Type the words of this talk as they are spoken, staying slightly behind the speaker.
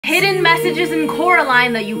hidden messages in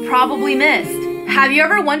Coraline that you probably missed. Have you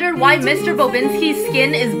ever wondered why Mr. Bobinsky's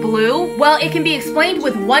skin is blue? Well, it can be explained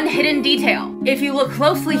with one hidden detail. If you look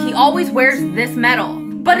closely, he always wears this medal.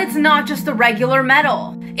 But it's not just a regular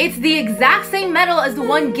medal. It's the exact same medal as the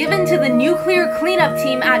one given to the nuclear cleanup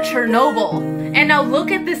team at Chernobyl. And now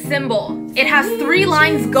look at this symbol. It has 3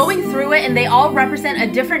 lines going through it and they all represent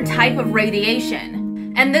a different type of radiation.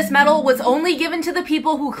 And this medal was only given to the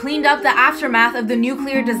people who cleaned up the aftermath of the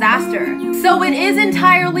nuclear disaster. So it is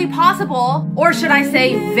entirely possible, or should I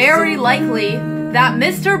say very likely, that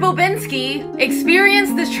Mr. Bobinsky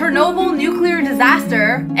experienced this Chernobyl nuclear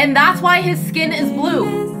disaster, and that's why his skin is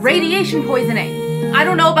blue. Radiation poisoning. I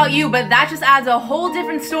don't know about you, but that just adds a whole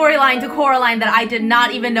different storyline to Coraline that I did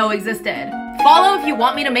not even know existed. Follow if you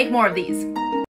want me to make more of these.